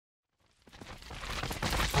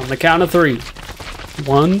On the count of 3.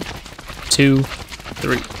 1, 2,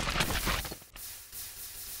 3.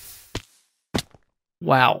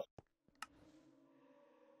 Wow.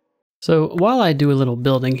 So while I do a little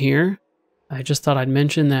building here, I just thought I'd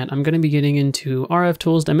mention that I'm going to be getting into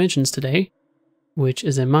RFTools Dimensions today, which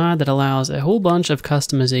is a mod that allows a whole bunch of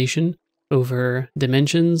customization over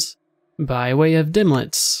dimensions by way of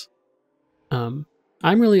dimlets. I'm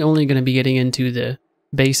really only going to be getting into the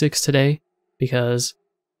basics today because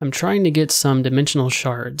I'm trying to get some dimensional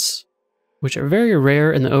shards, which are very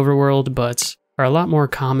rare in the overworld, but are a lot more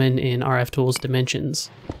common in RFTools Dimensions.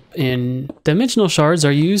 And dimensional shards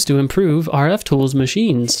are used to improve RFTools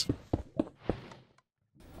machines.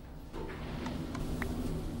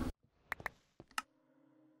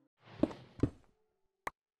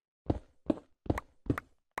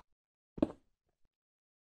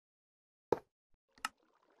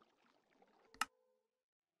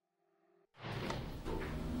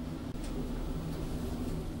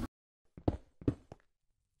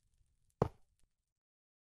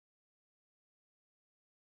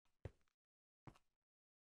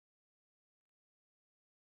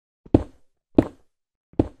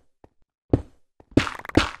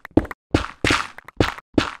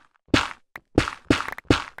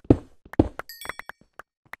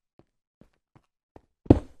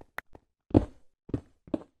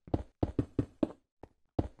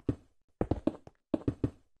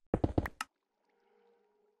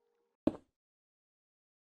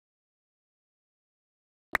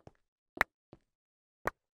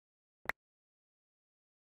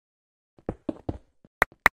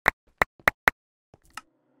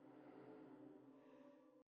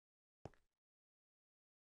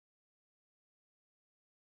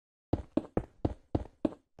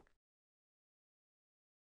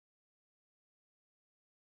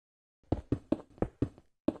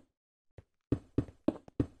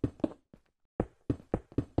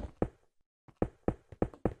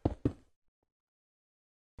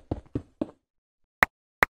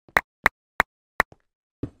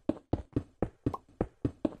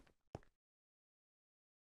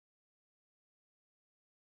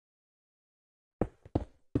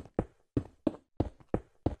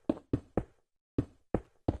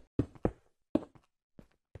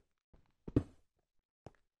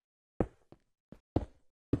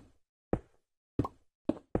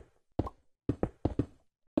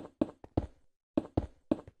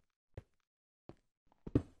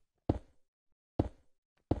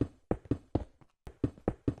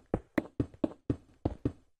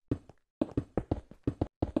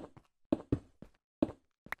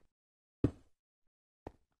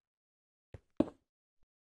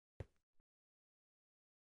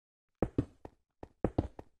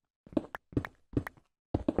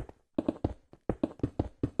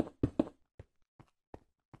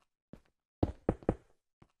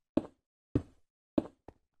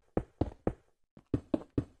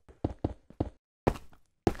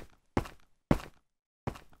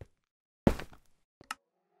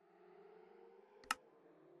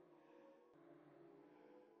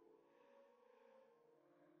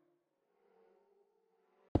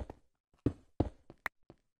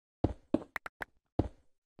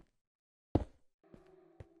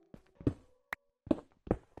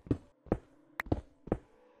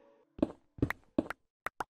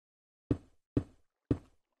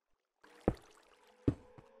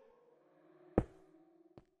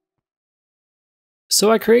 So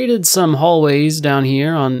I created some hallways down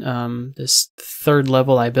here on this third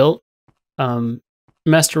level I built.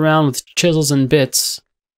 Messed around with chisels and bits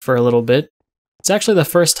for a little bit. It's actually the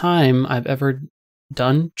first time I've ever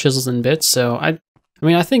done chisels and bits, so I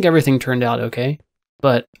mean, I think everything turned out okay.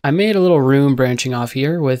 But I made a little room branching off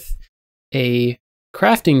here with a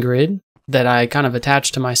crafting grid that I kind of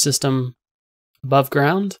attached to my system above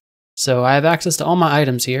ground. So I have access to all my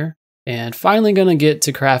items here, and finally gonna get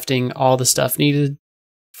to crafting all the stuff needed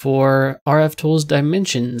for RFTools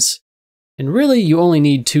Dimensions. And really, you only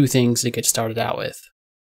need 2 things to get started out with.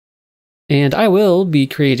 And I will be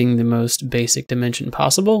creating the most basic dimension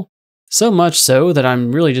possible, so much so that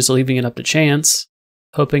I'm really just leaving it up to chance,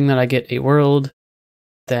 hoping that I get a world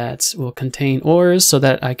that will contain ores so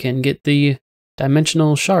that I can get the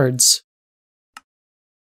dimensional shards.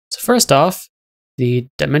 So first off, the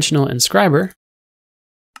dimensional inscriber,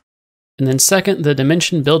 and then second, the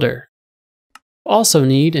dimension builder. Also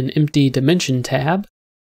need an empty dimension tab,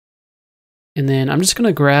 and then I'm just going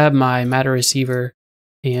to grab my matter receiver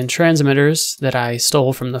and transmitters that I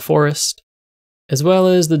stole from the forest, as well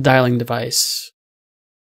as the dialing device,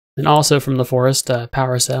 and also from the forest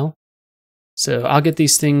power cell. So I'll get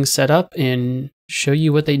these things set up and show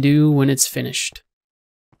you what they do when it's finished.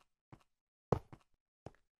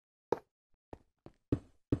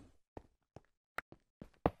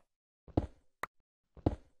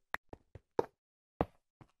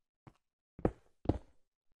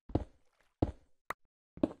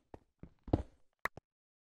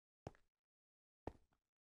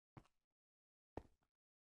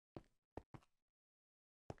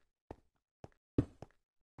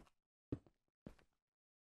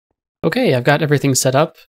 Okay, I've got everything set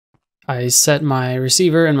up. I set my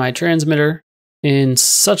receiver and my transmitter in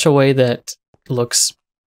such a way that looks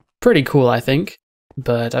pretty cool, I think.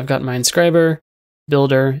 But I've got my inscriber,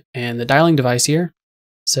 builder, and the dialing device here.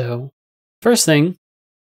 So first thing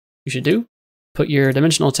you should do, put your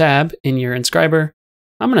dimensional tab in your inscriber.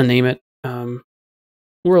 I'm going to name it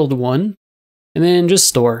World 1, and then just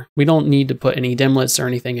store. We don't need to put any dimlets or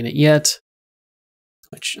anything in it yet.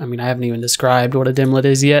 Which, I mean, I haven't even described what a dimlet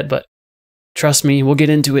is yet, but trust me, we'll get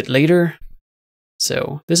into it later.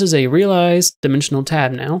 So this is a realized dimensional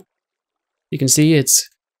tab now. You can see it's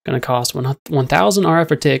going to cost 1,000 RF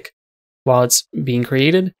per tick while it's being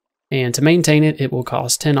created, and to maintain it, it will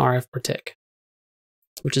cost 10 RF per tick,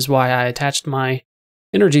 which is why I attached my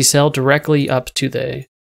energy cell directly up to the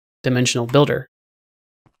dimensional builder.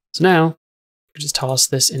 So now, just toss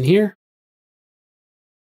this in here.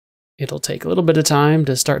 It'll take a little bit of time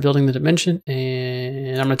to start building the dimension,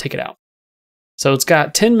 and I'm going to take it out. So it's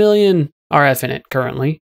got 10 million RF in it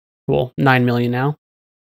currently. Well, 9 million now.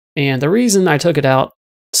 And the reason I took it out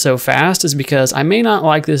so fast is because I may not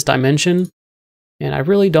like this dimension, and I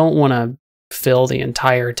really don't want to fill the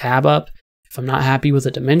entire tab up if I'm not happy with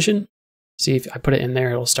the dimension. See, if I put it in there,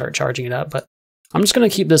 it'll start charging it up, but I'm just going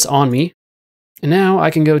to keep this on me. And now I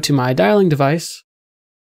can go to my dialing device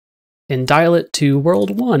and dial it to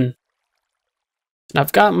World 1. And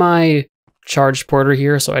I've got my charge porter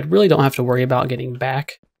here, so I really don't have to worry about getting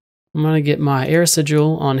back. I'm going to get my air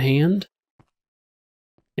sigil on hand,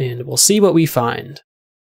 and we'll see what we find.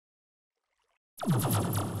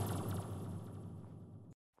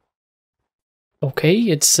 Okay,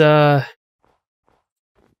 it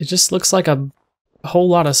just looks like a whole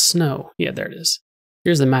lot of snow. Yeah, there it is.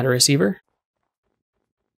 Here's the matter receiver.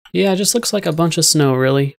 Yeah, it just looks like a bunch of snow,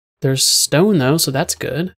 really. There's stone, though, so that's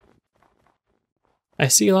good. I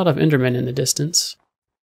see a lot of Endermen in the distance.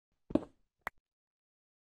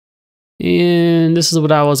 And this is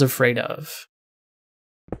what I was afraid of.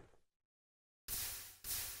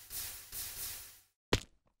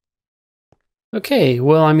 Okay,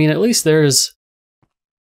 well, I mean, at least there's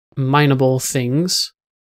mineable things.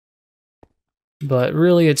 But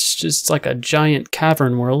really, it's just like a giant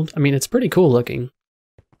cavern world. I mean, it's pretty cool looking.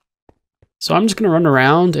 So I'm just going to run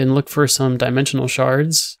around and look for some dimensional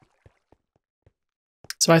shards.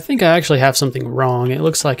 So I think I actually have something wrong. It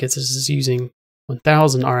looks like it's just using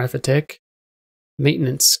 1,000 RF a tick.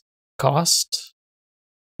 Maintenance cost?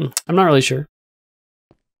 I'm not really sure.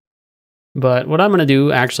 But what I'm going to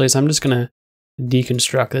do actually is I'm just going to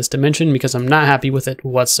deconstruct this dimension because I'm not happy with it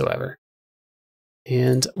whatsoever.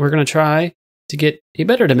 And we're going to try to get a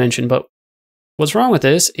better dimension. But what's wrong with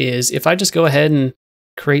this is if I just go ahead and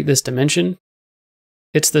create this dimension,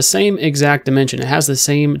 it's the same exact dimension. It has the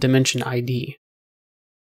same dimension ID.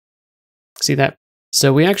 See that?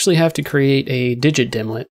 So we actually have to create a digit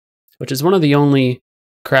dimlet, which is one of the only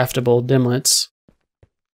craftable dimlets.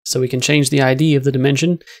 So we can change the ID of the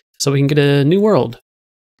dimension so we can get a new world.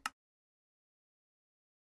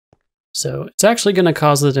 So it's actually going to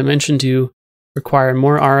cause the dimension to require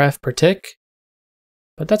more RF per tick,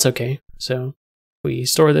 but that's okay. So we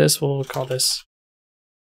store this, we'll call this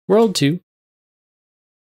World 2.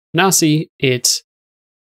 Now see, it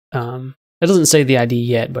doesn't say the ID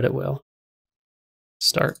yet, but it will.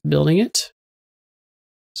 Start building it.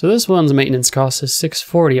 So this one's maintenance cost is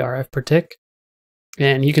 640 RF per tick.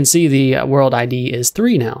 And you can see the world ID is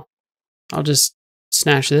 3 now. I'll just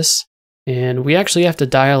snatch this. And we actually have to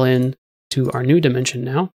dial in to our new dimension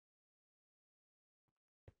now.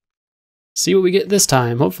 See what we get this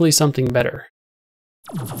time. Hopefully something better.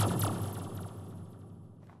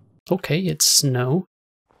 Okay, it's snow.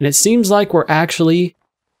 And it seems like we're actually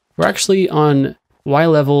on Y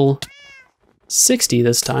level 60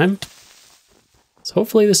 this time. So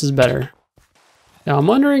hopefully this is better. Now I'm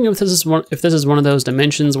wondering if this is one of those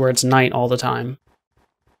dimensions where it's night all the time.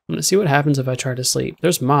 I'm gonna see what happens if I try to sleep.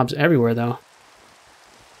 There's mobs everywhere though.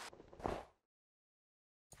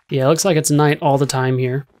 Yeah, it looks like it's night all the time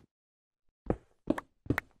here.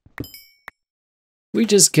 We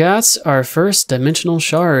just got our first dimensional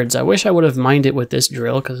shards. I wish I would have mined it with this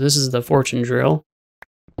drill because this is the fortune drill.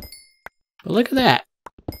 But look at that.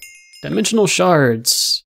 Dimensional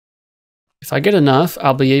shards. If I get enough,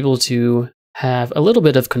 I'll be able to have a little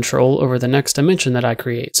bit of control over the next dimension that I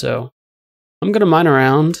create. So I'm going to mine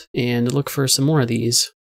around and look for some more of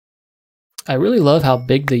these. I really love how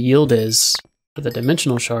big the yield is for the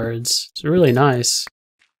dimensional shards. It's really nice.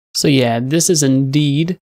 So yeah, this is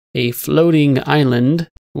indeed a floating island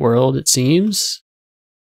world, it seems.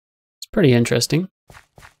 It's pretty interesting.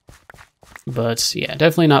 But yeah,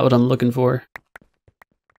 definitely not what I'm looking for.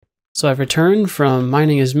 So I've returned from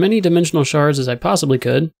mining as many dimensional shards as I possibly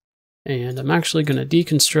could, and I'm actually going to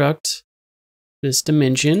deconstruct this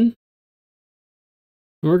dimension.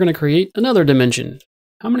 And we're going to create another dimension.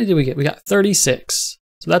 How many did we get? We got 36.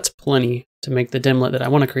 So that's plenty to make the dimlet that I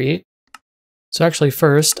want to create. So actually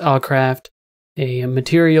first I'll craft a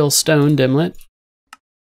material stone dimlet,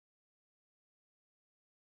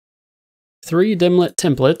 3 dimlet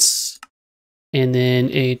templates, and then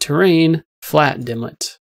a terrain flat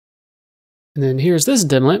dimlet. And then here's this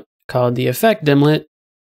dimlet called the effect dimlet,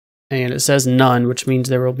 and it says none, which means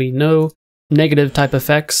there will be no negative type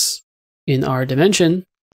effects in our dimension.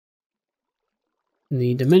 In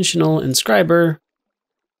the dimensional inscriber,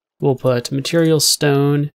 we'll put material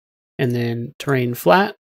stone and then terrain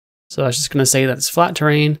flat. So I was just going to say that it's flat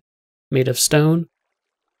terrain made of stone.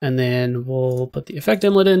 And then we'll put the effect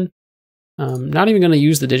dimlet in. Not even going to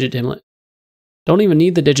use the digit dimlet. Don't even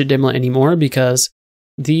need the digit dimlet anymore because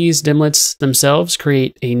these dimlets themselves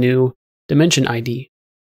create a new dimension ID.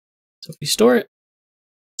 So if we store it, it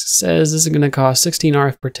says this is going to cost 16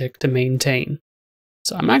 RF per tick to maintain.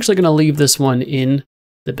 So I'm actually going to leave this one in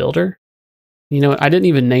the builder. You know what? I didn't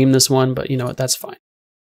even name this one, but you know what? That's fine.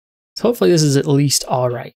 So hopefully this is at least all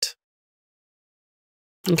right.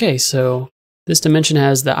 Okay, so this dimension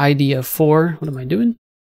has the ID of 4. What am I doing?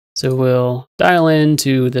 So we'll dial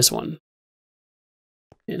into this one.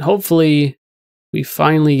 And hopefully we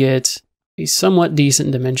finally get a somewhat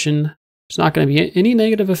decent dimension. There's not going to be any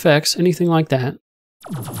negative effects, anything like that.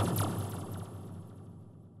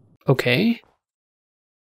 Okay.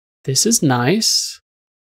 This is nice.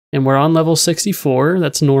 And we're on level 64.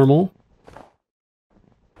 That's normal.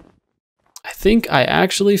 I think I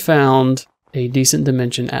actually found a decent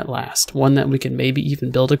dimension at last. One that we can maybe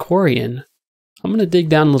even build a quarry in. I'm going to dig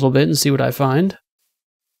down a little bit and see what I find.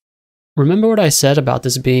 Remember what I said about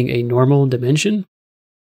this being a normal dimension?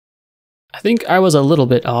 I think I was a little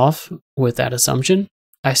bit off with that assumption.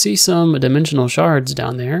 I see some dimensional shards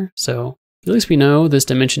down there, so at least we know this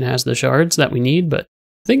dimension has the shards that we need, but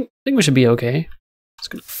I think we should be okay. Just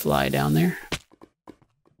gonna fly down there.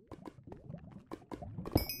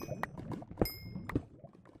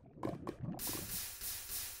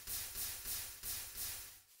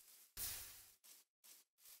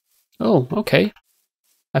 Oh, okay.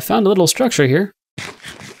 I found a little structure here.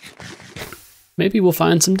 Maybe we'll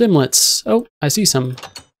find some dimlets. Oh, I see some.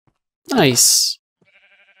 Nice.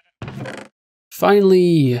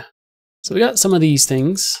 Finally. So we got some of these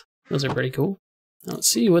things. Those are pretty cool. Now let's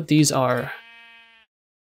see what these are.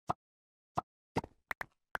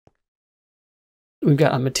 We've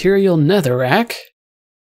got a material netherrack,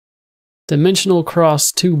 dimensional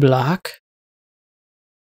cross 2 block,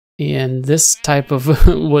 and this type of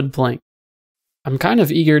wood plank. I'm kind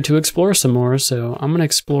of eager to explore some more, so I'm gonna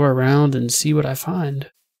explore around and see what I find.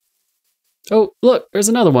 Oh, look, there's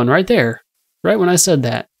another one right there, right when I said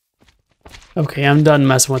that. Okay, I'm done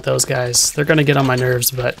messing with those guys. They're gonna get on my nerves,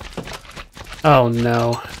 but oh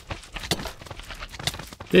no.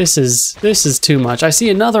 This is too much. I see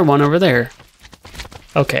another one over there.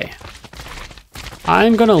 Okay.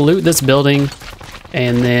 I'm gonna loot this building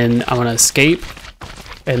and then I'm gonna escape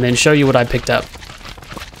and then show you what I picked up.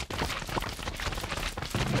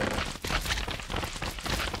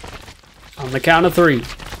 On the count of 3.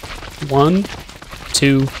 1,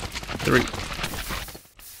 2, 3.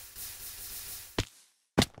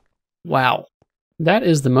 Wow. That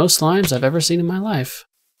is the most slimes I've ever seen in my life.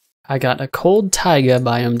 I got a cold taiga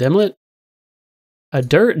biome dimlet. A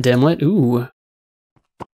dirt dimlet, ooh.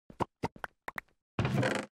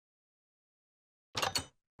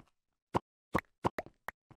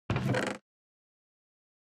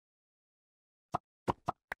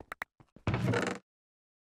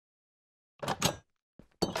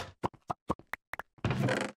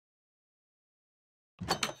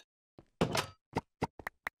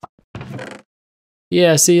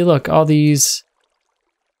 Yeah, see, look, all these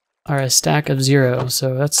are a stack of 0,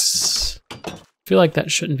 so that's... I feel like that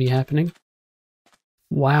shouldn't be happening.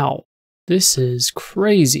 Wow, this is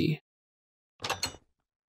crazy.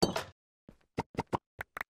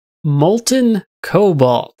 Molten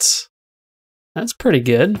cobalt. That's pretty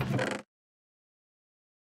good.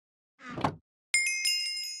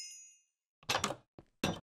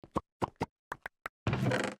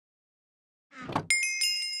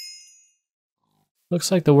 Looks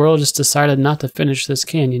like the world just decided not to finish this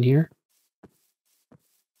canyon here.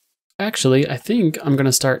 Actually, I think I'm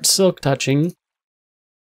gonna start silk touching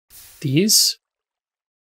these.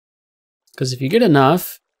 Because if you get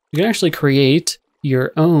enough, you can actually create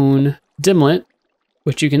your own dimlet,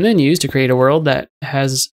 which you can then use to create a world that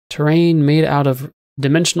has terrain made out of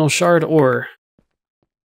dimensional shard ore.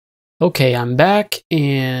 Okay, I'm back,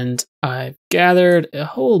 and I've gathered a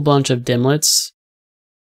whole bunch of dimlets,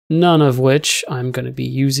 none of which I'm going to be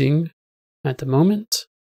using at the moment.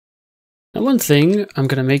 Now, one thing I'm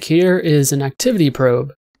going to make here is an activity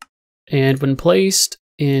probe, and when placed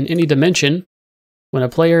in any dimension, when a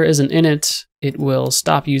player isn't in it, it will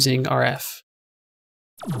stop using RF.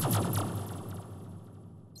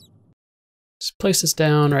 Just place this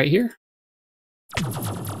down right here.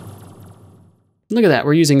 Look at that,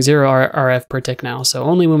 we're using 0 RF per tick now, so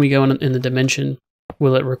only when we go in the dimension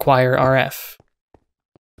will it require RF.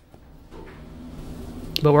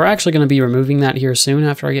 But we're actually going to be removing that here soon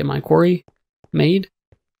after I get my quarry made,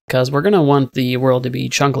 because we're going to want the world to be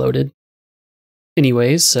chunk loaded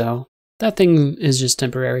anyways, so that thing is just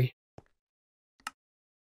temporary.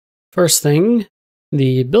 First thing,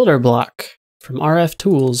 the builder block from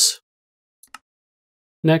RFTools.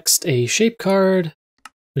 Next, a shape card,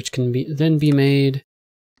 which can then be made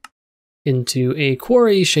into a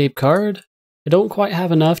quarry shape card. I don't quite have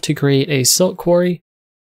enough to create a silk quarry,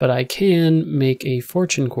 but I can make a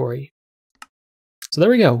fortune quarry. So there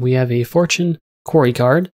we go, we have a fortune quarry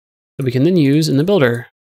card that we can then use in the builder.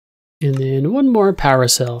 And then one more power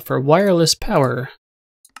cell for wireless power,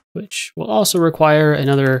 which will also require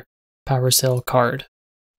another power cell card.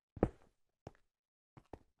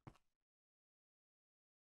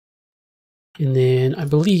 And then I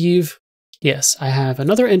believe, yes, I have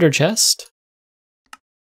another ender chest.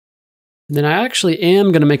 And then I actually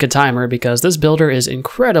am going to make a timer because this builder is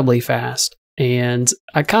incredibly fast. And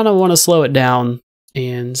I kind of want to slow it down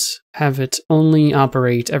and have it only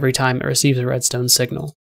operate every time it receives a redstone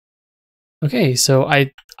signal. Okay, so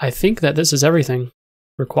I think that this is everything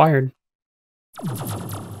required.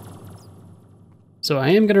 So I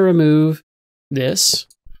am going to remove this.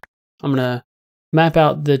 I'm going to map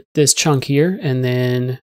out this chunk here, and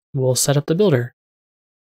then we'll set up the builder.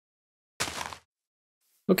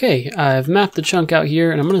 Okay, I've mapped the chunk out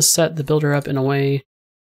here, and I'm going to set the builder up in a way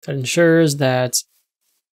that ensures that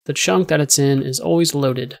the chunk that it's in is always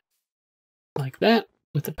loaded. Like that,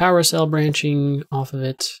 with the power cell branching off of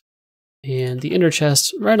it, and the ender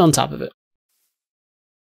chest right on top of it.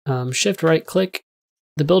 Shift right click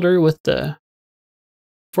the builder with the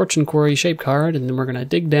fortune quarry shape card, and then we're going to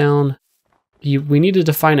dig down. We need to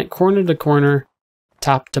define it corner to corner,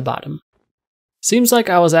 top to bottom. Seems like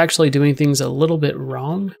I was actually doing things a little bit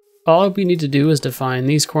wrong. All we need to do is define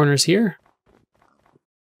these corners here.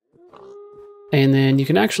 And then you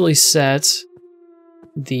can actually set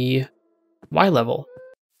the Y level.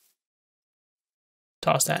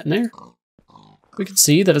 Toss that in there. We can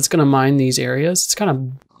see that it's going to mine these areas. It's kind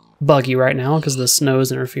of buggy right now because the snow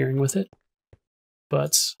is interfering with it.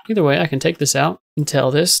 But either way, I can take this out and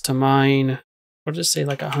tell this to mine, we'll just say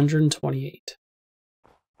like 128.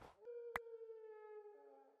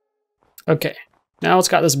 Okay, now it's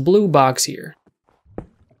got this blue box here.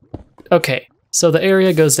 Okay, so the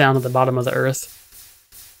area goes down to the bottom of the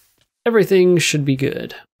earth. Everything should be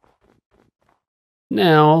good.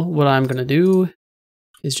 Now, what I'm going to do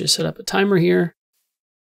is just set up a timer here.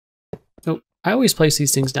 Oh, I always place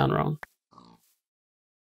these things down wrong.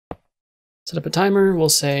 Set up a timer, we'll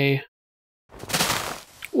say,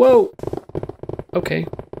 whoa, okay,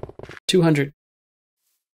 200.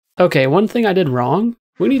 Okay, one thing I did wrong,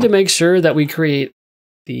 we need to make sure that we create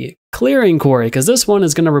the clearing quarry, because this one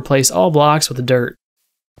is going to replace all blocks with dirt.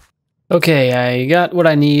 Okay, I got what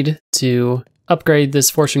I need to upgrade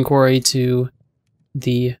this fortune quarry to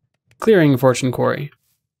the clearing fortune quarry.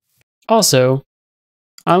 Also,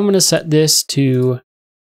 I'm going to set this to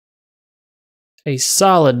a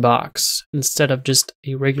solid box instead of just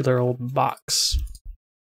a regular old box.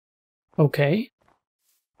 Okay.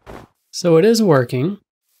 So it is working,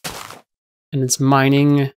 and it's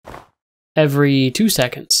mining every 2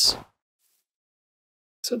 seconds.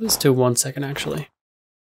 Set this to 1 second actually.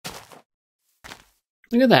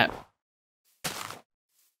 Look at that.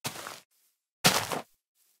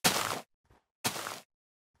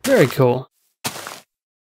 Very cool.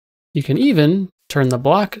 You can even turn the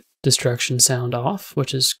block destruction sound off,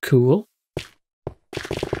 which is cool.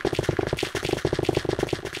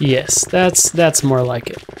 Yes, that's more like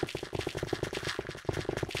it.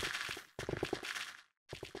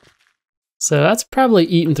 So that's probably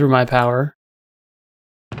eating through my power.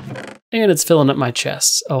 And it's filling up my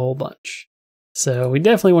chests a whole bunch. So we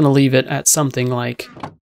definitely want to leave it at something like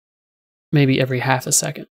maybe every half a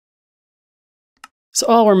second. So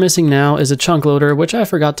all we're missing now is a chunk loader, which I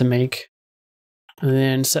forgot to make. And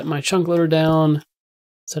then set my chunk loader down,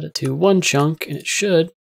 set it to 1 chunk, and it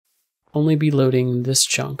should only be loading this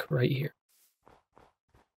chunk right here.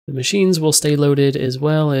 The machines will stay loaded as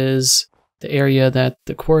well as the area that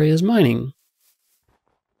the quarry is mining.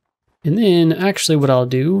 And then actually what I'll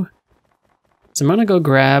do is I'm gonna go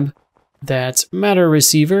grab that matter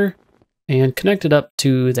receiver and connect it up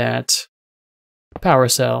to that power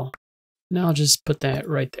cell. Now I'll just put that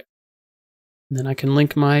right there. And then I can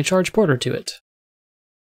link my charge porter to it.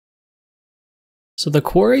 So the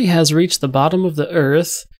quarry has reached the bottom of the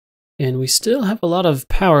earth, and we still have a lot of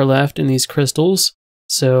power left in these crystals.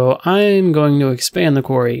 So I'm going to expand the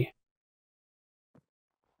quarry.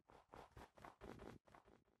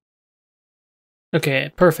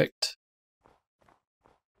 Okay, perfect.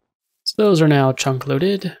 So those are now chunk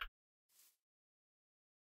loaded.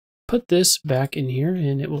 Put this back in here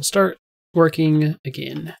and it will start working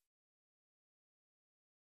again.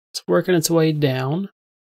 It's working its way down.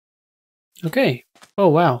 Okay. Oh,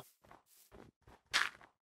 wow.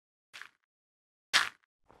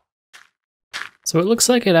 So it looks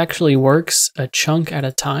like it actually works a chunk at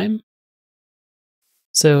a time.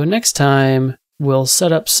 So next time we'll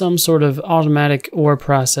set up some sort of automatic ore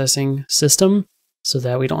processing system so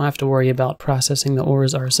that we don't have to worry about processing the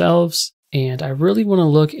ores ourselves. And I really want to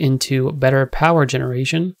look into better power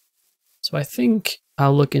generation. So I think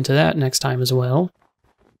I'll look into that next time as well.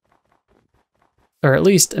 Or at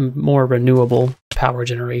least a more renewable power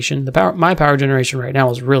generation. My power generation right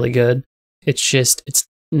now is really good. It's just, it's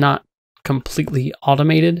not completely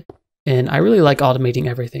automated. And I really like automating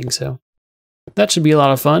everything, so that should be a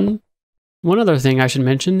lot of fun. One other thing I should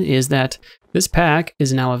mention is that this pack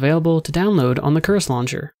is now available to download on the Curse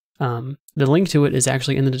Launcher. The link to it is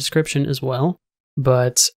actually in the description as well.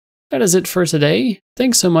 But that is it for today.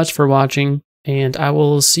 Thanks so much for watching, and I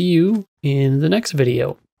will see you in the next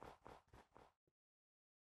video.